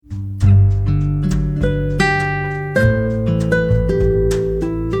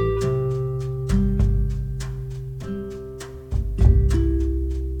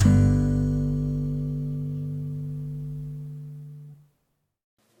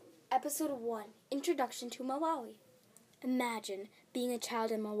Episode 1, Introduction to Malawi. Imagine being a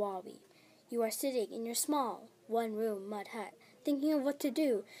child in Malawi. You are sitting in your small, one-room mud hut, thinking of what to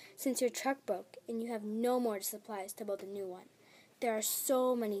do since your truck broke and you have no more supplies to build a new one. There are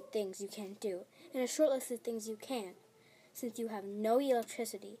so many things you can't do, and a short list of things you can, since you have no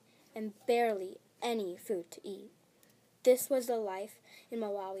electricity and barely any food to eat. This was the life in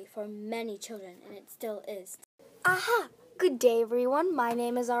Malawi for many children, and it still is. Aha! Good day, everyone. My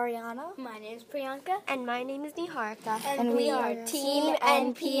name is Ariana. My name is Priyanka. And my name is Niharika. And we are Team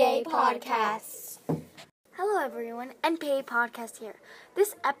NPA Podcasts. Hello, everyone. NPA Podcast here.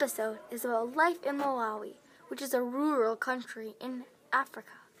 This episode is about life in Malawi, which is a rural country in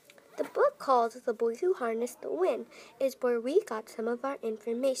Africa. The book called The Boy Who Harnessed the Wind is where we got some of our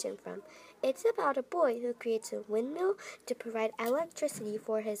information from. It's about a boy who creates a windmill to provide electricity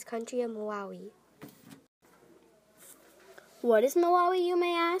for his country of Malawi. What is Malawi, you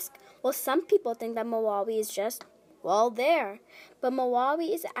may ask? Well, some people think that Malawi is just, there. But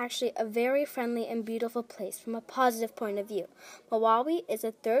Malawi is actually a very friendly and beautiful place from a positive point of view. Malawi is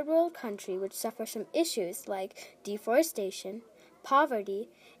a third world country which suffers from issues like deforestation, poverty,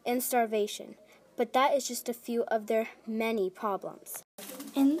 and starvation. But that is just a few of their many problems.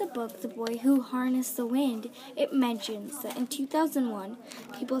 In the book, The Boy Who Harnessed the Wind, it mentions that in 2001,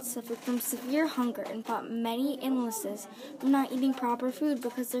 people suffered from severe hunger and fought many illnesses from not eating proper food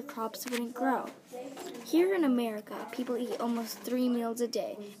because their crops wouldn't grow. Here in America, people eat almost 3 meals a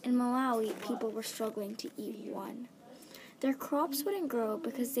day. In Malawi, people were struggling to eat one. Their crops wouldn't grow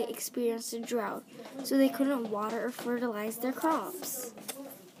because they experienced a drought, so they couldn't water or fertilize their crops.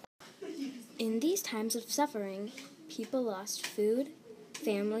 In these times of suffering, people lost food,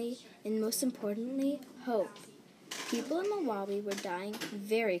 family, and most importantly, hope. People in Malawi were dying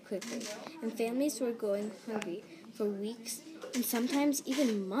very quickly, and families were going hungry for weeks and sometimes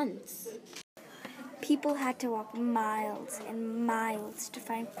even months. People had to walk miles and miles to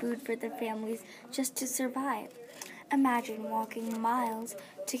find food for their families just to survive. Imagine walking miles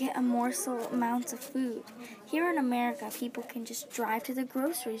to get a morsel amounts of food. Here in America, people can just drive to the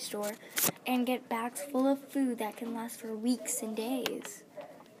grocery store and get bags full of food that can last for weeks and days.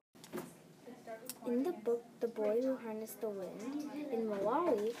 In the book, The Boy Who Harnessed the Wind, in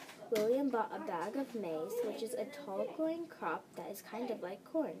Malawi, William bought a bag of maize, which is a tall-growing crop that is kind of like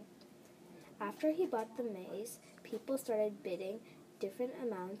corn. After he bought the maize, people started bidding different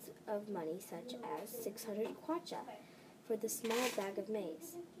amounts of money, such as 600 kwacha, for the small bag of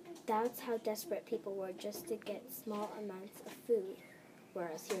maize. That's how desperate people were just to get small amounts of food.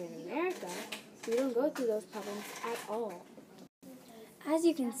 Whereas here in America, we don't go through those problems at all. As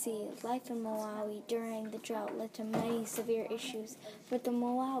you can see, life in Malawi during the drought led to many severe issues for the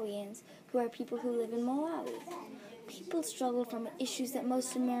Malawians, who are people who live in Malawi. People struggle from issues that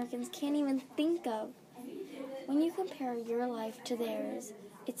most Americans can't even think of. When you compare your life to theirs,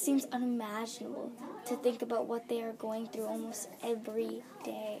 it seems unimaginable to think about what they are going through almost every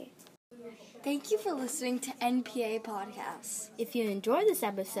day. Thank you for listening to NPA Podcasts. If you enjoyed this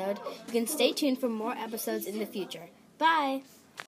episode, you can stay tuned for more episodes in the future. Bye!